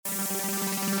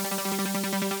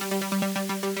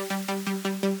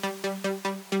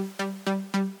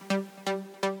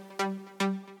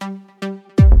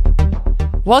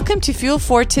Welcome to Fuel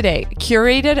for Today,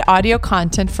 curated audio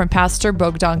content from Pastor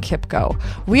Bogdan Kipko.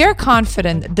 We are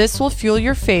confident this will fuel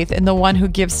your faith in the one who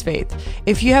gives faith.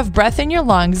 If you have breath in your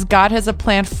lungs, God has a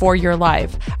plan for your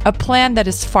life, a plan that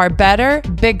is far better,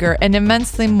 bigger, and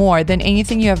immensely more than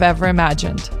anything you have ever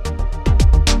imagined.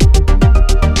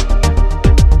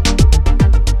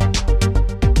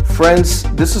 Friends,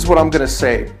 this is what I'm going to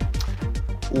say.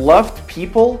 Loved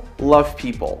people love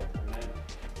people.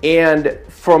 And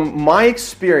from my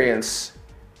experience,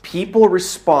 people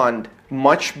respond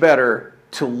much better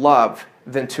to love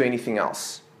than to anything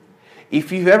else.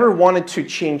 If you've ever wanted to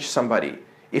change somebody,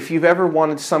 if you've ever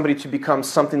wanted somebody to become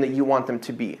something that you want them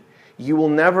to be, you will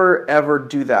never ever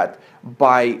do that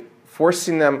by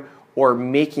forcing them or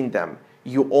making them.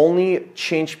 You only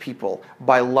change people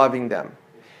by loving them.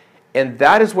 And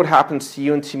that is what happens to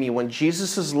you and to me. When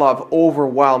Jesus' love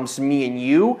overwhelms me and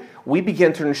you, we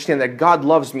begin to understand that God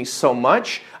loves me so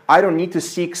much, I don't need to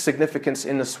seek significance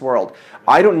in this world.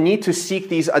 I don't need to seek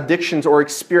these addictions or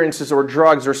experiences or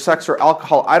drugs or sex or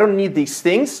alcohol. I don't need these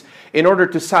things in order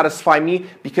to satisfy me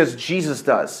because Jesus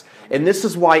does. And this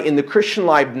is why in the Christian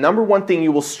life, number one thing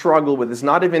you will struggle with is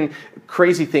not even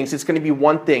crazy things. It's going to be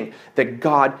one thing, that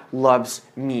God loves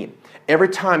me. Every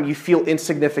time you feel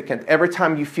insignificant, every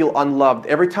time you feel unloved,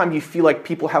 every time you feel like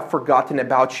people have forgotten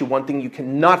about you, one thing you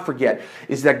cannot forget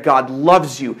is that God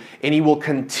loves you and He will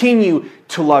continue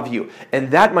to love you.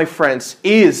 And that, my friends,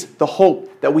 is the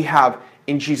hope that we have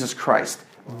in Jesus Christ.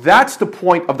 That's the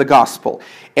point of the gospel.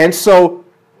 And so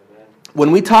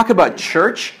when we talk about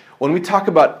church, when we talk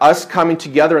about us coming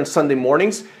together on Sunday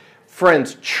mornings,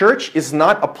 friends, church is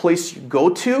not a place you go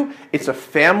to, it's a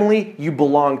family you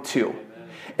belong to.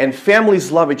 And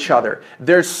families love each other.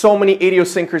 There's so many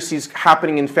idiosyncrasies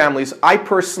happening in families. I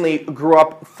personally grew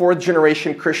up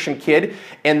fourth-generation Christian kid,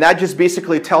 and that just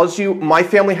basically tells you my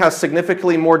family has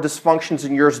significantly more dysfunctions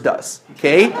than yours does.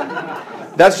 Okay?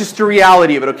 That's just the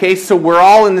reality of it. Okay? So we're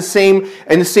all in the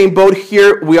same boat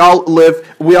here. We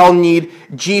all need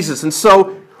Jesus. And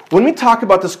so when we talk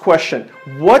about this question,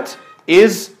 what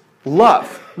is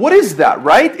love? What is that,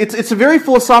 right? It's a very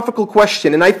philosophical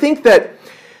question, and I think that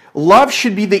love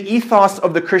should be the ethos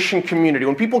of the Christian community.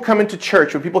 When people come into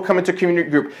church, when people come into community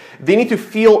group, they need to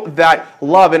feel that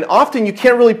love. And often you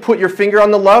can't really put your finger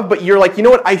on the love, but you're like, you know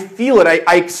what, I feel it.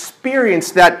 I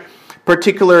experience that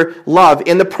particular love.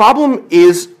 And the problem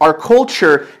is our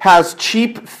culture has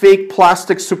cheap, fake,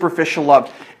 plastic, superficial love.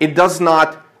 It does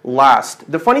not last.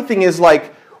 The funny thing is,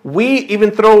 like, we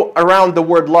even throw around the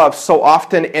word love so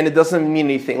often and it doesn't mean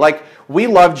anything. Like, we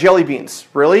love jelly beans.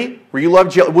 Really?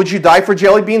 Would you die for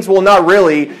jelly beans? Well, not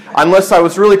really, unless I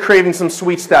was really craving some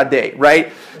sweets that day,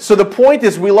 right? So the point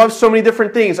is, we love so many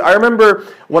different things. I remember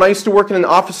when I used to work in an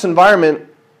office environment,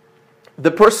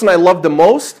 the person I loved the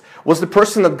most was the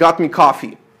person that got me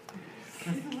coffee.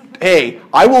 Hey,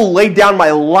 I will lay down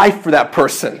my life for that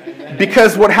person.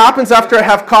 Because what happens after I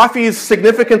have coffee is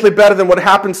significantly better than what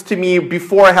happens to me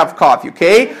before I have coffee,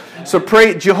 okay? So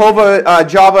pray Jehovah,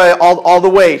 Java all the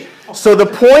way. So the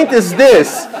point is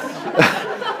this.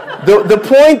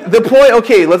 The point,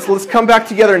 okay, let's come back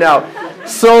together now.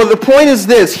 So the point is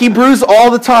this. Hebrews all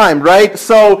the time, right?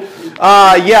 So,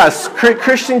 yes,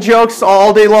 Christian jokes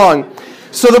all day long.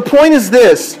 So the point is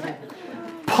this.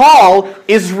 Paul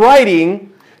is writing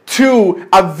to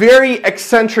a very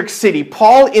eccentric city.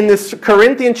 Paul, in this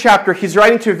Corinthian chapter, he's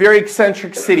writing to a very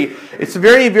eccentric city. It's a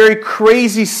very, very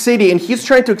crazy city, and he's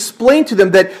trying to explain to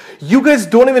them that you guys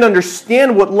don't even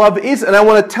understand what love is, and I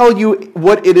want to tell you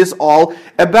what it is all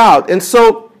about. And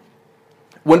so,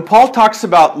 when Paul talks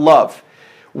about love,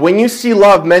 when you see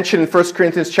love mentioned in 1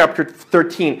 Corinthians chapter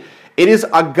 13, it is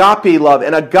agape love.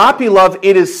 And agape love,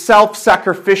 it is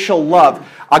self-sacrificial love.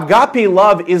 Agape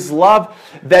love is love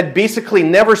that basically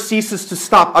never ceases to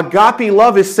stop. Agape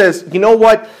love says, you know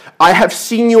what? I have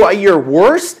seen you at your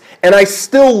worst, and I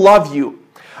still love you.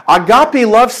 Agape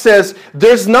love says,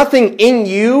 there's nothing in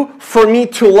you for me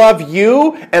to love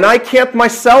you, and I can't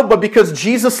myself, but because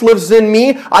Jesus lives in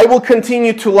me, I will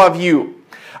continue to love you.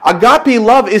 Agape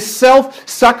love is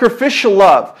self-sacrificial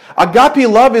love. Agape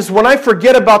love is when I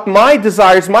forget about my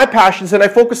desires, my passions, and I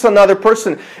focus on another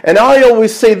person. And I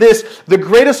always say this, the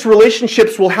greatest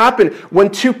relationships will happen when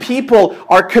two people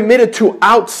are committed to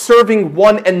out-serving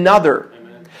one another.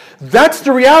 Amen. That's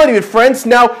the reality of it, friends.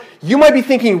 Now, you might be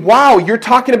thinking, wow, you're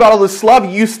talking about all this love.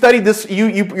 You studied this,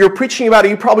 you're preaching about it.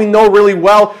 You probably know really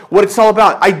well what it's all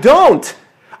about. I don't.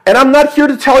 And I'm not here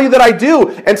to tell you that I do.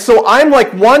 And so I'm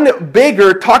like one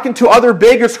beggar talking to other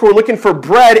beggars who are looking for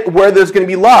bread where there's going to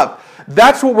be love.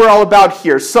 That's what we're all about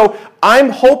here. So I'm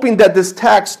hoping that this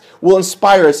text will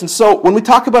inspire us. And so when we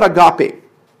talk about agape,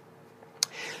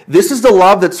 This is the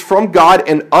love that's from God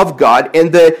and of God,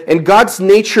 and God's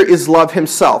nature is love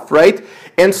himself, right?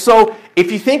 And so if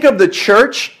you think of the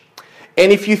church,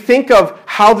 and if you think of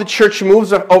how the church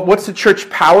moves, what's the church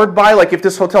powered by? Like if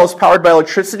this hotel is powered by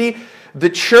electricity, the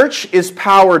church is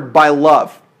powered by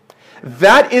love.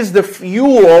 That is the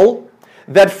fuel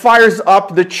that fires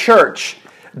up the church.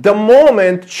 The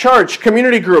moment church,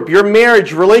 community group, your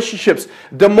marriage, relationships,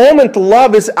 the moment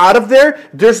love is out of there,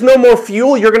 there's no more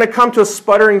fuel, you're going to come to a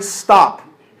sputtering stop.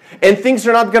 And things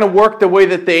are not going to work the way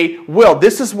that they will.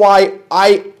 This is why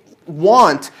I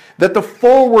want that the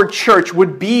forward church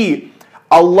would be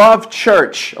a love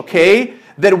church, okay?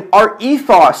 That our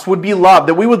ethos would be love,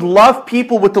 that we would love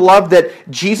people with the love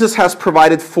that Jesus has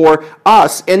provided for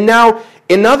us. And now,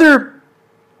 another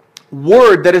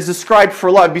word that is described for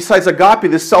love, besides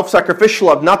agape, this self-sacrificial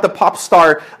love, not the pop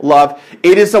star love,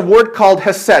 it is a word called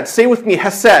hesed. Say with me,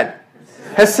 hesed.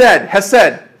 Hesed.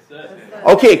 Hesed.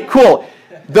 Okay, cool.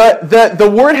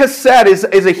 The word hesed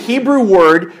is a Hebrew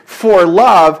word for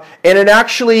love, and it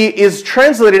actually is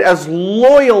translated as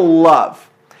loyal love.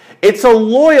 It's a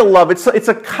loyal love. It's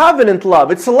a covenant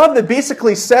love. It's a love that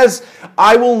basically says,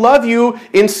 I will love you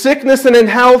in sickness and in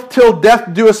health till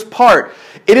death do us part.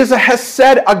 It is a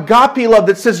hesed, agape love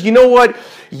that says, you know what?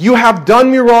 You have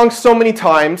done me wrong so many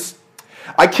times.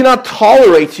 I cannot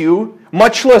tolerate you,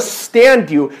 much less stand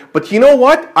you. But you know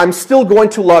what? I'm still going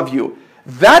to love you.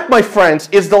 That, my friends,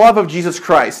 is the love of Jesus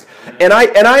Christ. And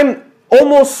I'm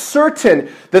almost certain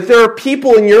that there are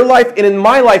people in your life and in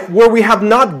my life where we have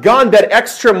not gone that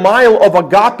extra mile of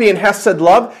agape and hesed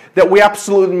love that we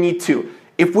absolutely need to.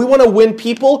 If we want to win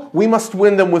people, we must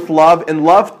win them with love. And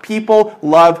love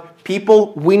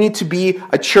people. We need to be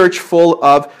a church full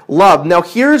of love. Now,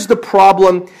 here's the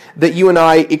problem that you and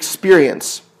I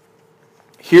experience.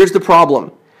 Here's the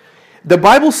problem. The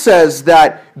Bible says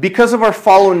that because of our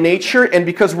fallen nature and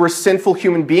because we're sinful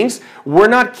human beings, we're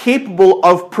not capable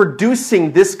of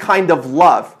producing this kind of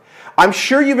love. I'm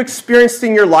sure you've experienced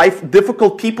in your life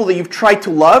difficult people that you've tried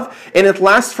to love, and it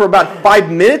lasts for about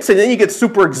 5 minutes, and then you get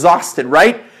super exhausted,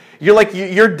 right? You're like,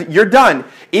 you're done.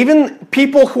 Even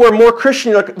people who are more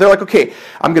Christian, they're like, okay,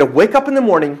 I'm going to wake up in the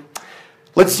morning.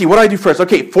 Let's see, what do I do first?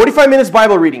 Okay, 45 minutes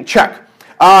Bible reading, check.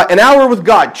 An hour with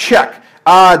God, check.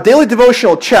 Daily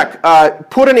devotional, check.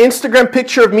 Put an Instagram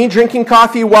picture of me drinking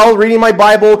coffee while reading my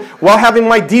Bible, while having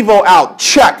my Devo out,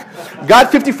 check.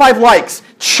 Got 55 likes,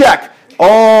 check.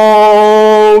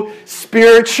 Oh,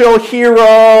 spiritual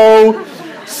hero.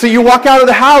 So you walk out of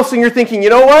the house and you're thinking, you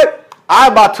know what?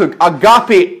 I'm about to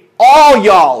agape all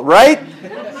y'all, right?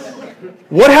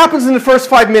 What happens in the first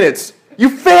 5 minutes? You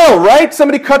fail, right?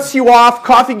 Somebody cuts you off,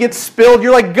 coffee gets spilled.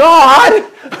 You're like, God,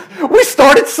 we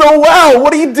started so well.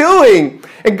 What are you doing?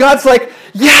 And God's like,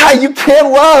 yeah, you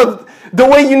can't love the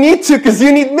way you need to because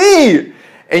you need me.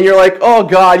 And you're like, oh,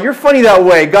 God, you're funny that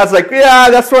way. God's like, yeah,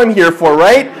 that's what I'm here for,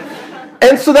 right?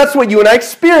 And so that's what you and I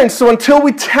experience. So until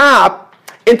we tap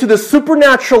into the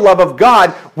supernatural love of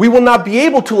God, we will not be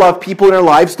able to love people in our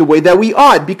lives the way that we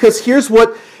ought. Because here's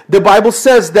what the Bible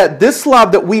says, that this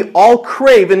love that we all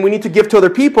crave and we need to give to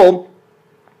other people,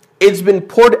 it's been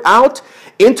poured out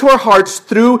into our hearts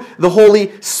through the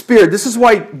Holy Spirit. This is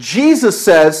why Jesus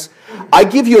says, I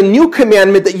give you a new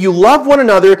commandment that you love one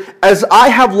another as I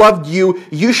have loved you.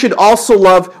 You should also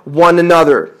love one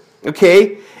another.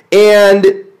 Okay?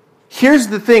 And here's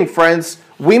the thing, friends.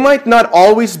 We might not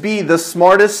always be the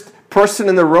smartest person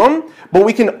in the room, but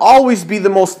we can always be the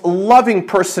most loving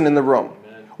person in the room.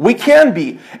 We can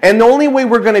be. And the only way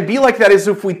we're going to be like that is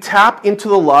if we tap into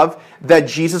the love that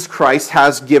Jesus Christ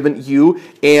has given you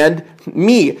and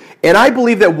me. And I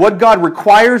believe that what God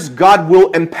requires, God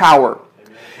will empower.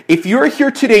 If you're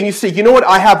here today and you say, you know what,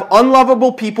 I have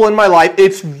unlovable people in my life,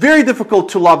 it's very difficult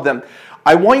to love them.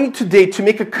 I want you today to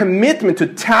make a commitment to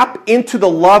tap into the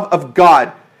love of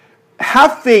God.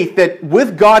 Have faith that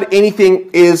with God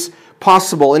anything is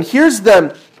possible. And here's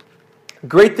the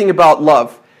great thing about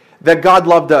love, that God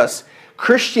loved us.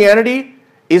 Christianity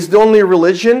is the only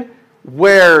religion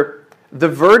where the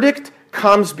verdict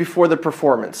comes before the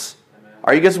performance.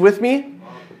 Are you guys with me?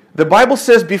 The Bible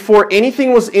says before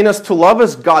anything was in us to love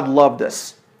us, God loved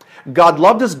us. God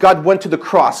loved us, God went to the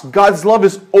cross. God's love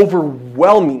is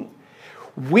overwhelming.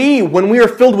 When we are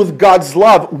filled with God's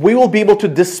love, we will be able to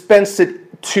dispense it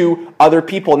to other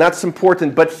people, and that's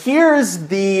important. But here's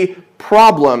the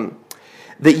problem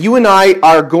that you and I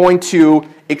are going to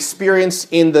experience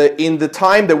in the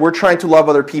time that we're trying to love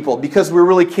other people, because we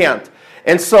really can't.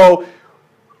 And so,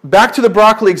 back to the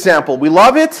broccoli example. We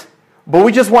love it, but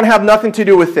we just want to have nothing to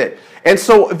do with it. And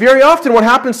so, very often what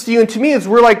happens to you and to me is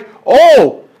we're like,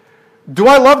 oh, do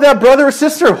I love that brother or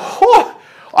sister? Oh,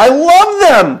 I love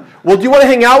them. Well, do you want to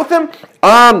hang out with them?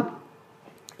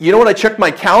 You know, when I check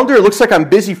my calendar, it looks like I'm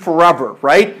busy forever,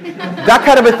 right? That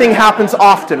kind of a thing happens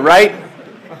often, right?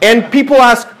 And people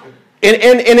ask, and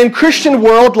in Christian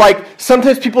world, like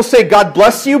sometimes people say, God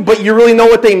bless you, but you really know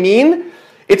what they mean.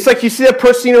 It's like you see that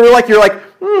person, you're like,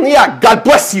 yeah, God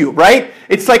bless you, right?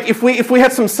 It's like if we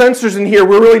had some sensors in here,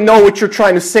 we really know what you're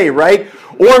trying to say, right?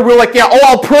 Or we're like, yeah,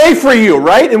 I'll pray for you,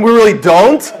 right? And we really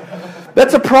don't.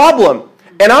 That's a problem.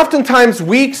 And oftentimes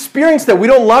we experience that we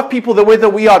don't love people the way that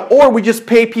we ought, or we just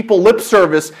pay people lip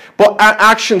service, but our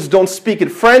actions don't speak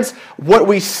it. Friends, what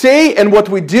we say and what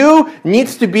we do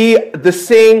needs to be the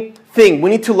same thing.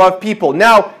 We need to love people.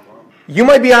 Now, you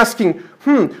might be asking,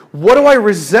 what do I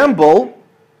resemble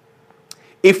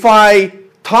if I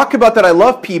talk about that I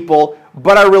love people,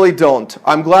 but I really don't?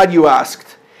 I'm glad you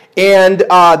asked. And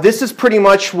this is pretty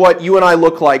much what you and I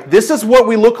look like. This is what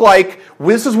we look like.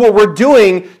 This is what we're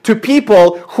doing to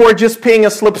people who are just paying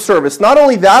us lip service. Not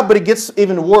only that, but it gets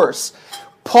even worse.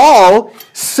 Paul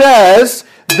says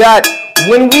that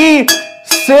when we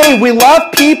say we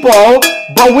love people,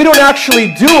 but we don't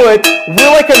actually do it,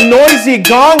 we're like a noisy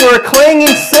gong or a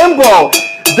clanging cymbal.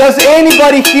 Does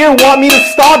anybody here want me to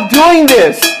stop doing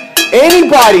this?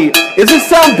 Anybody? Does it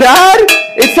sound bad?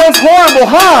 It sounds horrible,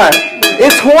 huh?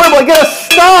 It's horrible. I gotta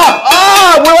stop.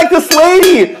 We're like this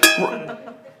lady.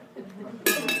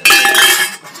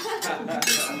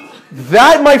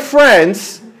 That, my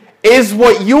friends, is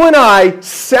what you and I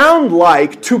sound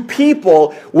like to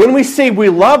people when we say we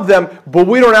love them, but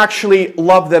we don't actually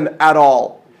love them at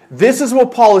all. This is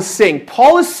what Paul is saying.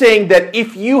 Paul is saying that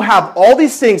if you have all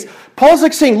these things, Paul's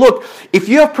like saying, look, if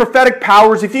you have prophetic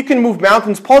powers, if you can move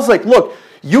mountains, Paul's like, look,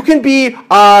 you can be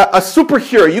a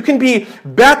superhero. You can be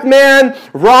Batman,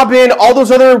 Robin, all those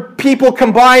other people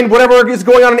combined, whatever is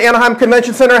going on in Anaheim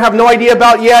Convention Center, I have no idea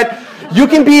about yet. You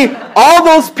can be all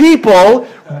those people,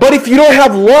 but if you don't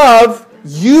have love,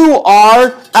 you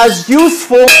are as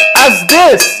useful as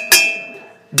this.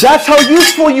 That's how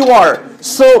useful you are.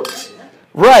 So,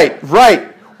 right.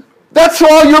 That's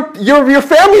how your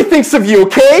family thinks of you,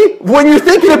 okay? When you're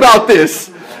thinking about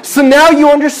this. So now you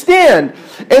understand.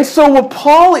 And so what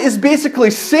Paul is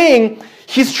basically saying,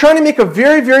 he's trying to make a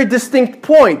very, very distinct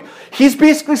point. He's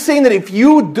basically saying that if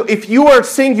you are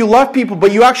saying you love people,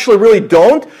 but you actually really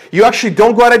don't, you actually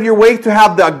don't go out of your way to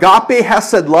have the agape,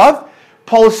 hesed love,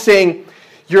 Paul is saying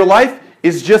your life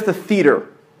is just a theater.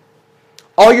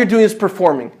 All you're doing is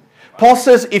performing. Paul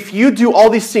says if you do all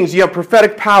these things, you have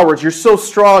prophetic powers, you're so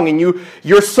strong, and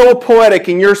you're so poetic,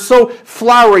 and you're so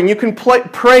flowery, and you can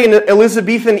pray in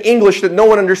Elizabethan English that no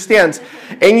one understands,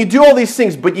 and you do all these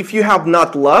things, but if you have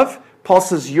not love, Paul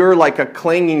says you're like a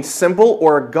clanging cymbal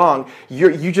or a gong.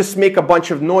 You just make a bunch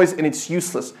of noise, and it's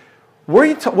useless. What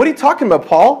are you talking about,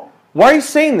 Paul? Why are you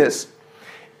saying this?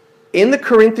 In the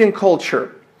Corinthian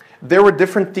culture, there were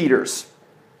different theaters,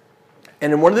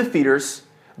 and in one of the theaters,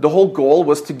 the whole goal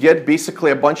was to get basically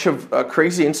a bunch of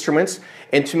crazy instruments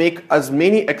and to make as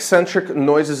many eccentric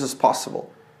noises as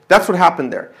possible. That's what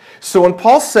happened there. So when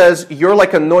Paul says you're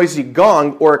like a noisy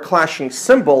gong or a clashing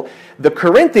cymbal, the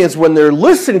Corinthians, when they're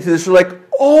listening to this, are like,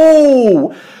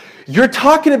 oh, you're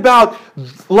talking about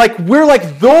like we're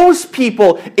like those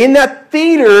people in that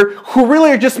theater who really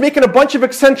are just making a bunch of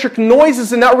eccentric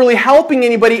noises and not really helping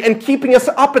anybody and keeping us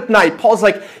up at night. Paul's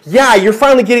like, yeah, you're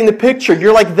finally getting the picture.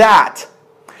 You're like that.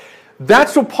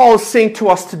 That's what Paul is saying to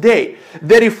us today.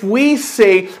 That if we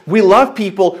say we love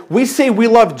people, we say we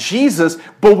love Jesus,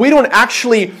 but we don't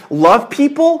actually love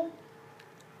people,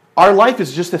 our life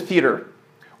is just a theater.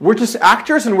 We're just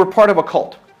actors and we're part of a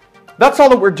cult. That's all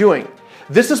that we're doing.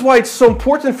 This is why it's so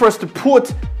important for us to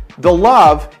put the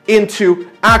love into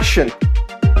action.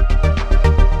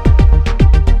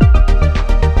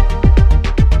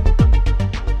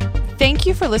 Thank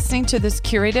you for listening to this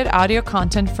curated audio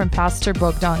content from Pastor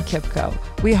Bogdan Kipko.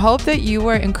 We hope that you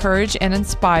were encouraged and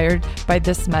inspired by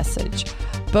this message.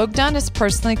 Bogdan is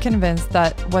personally convinced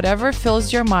that whatever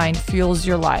fills your mind fuels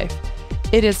your life.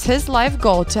 It is his life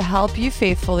goal to help you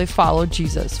faithfully follow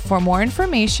Jesus. For more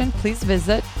information, please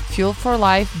visit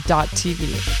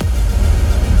fuelforlife.tv.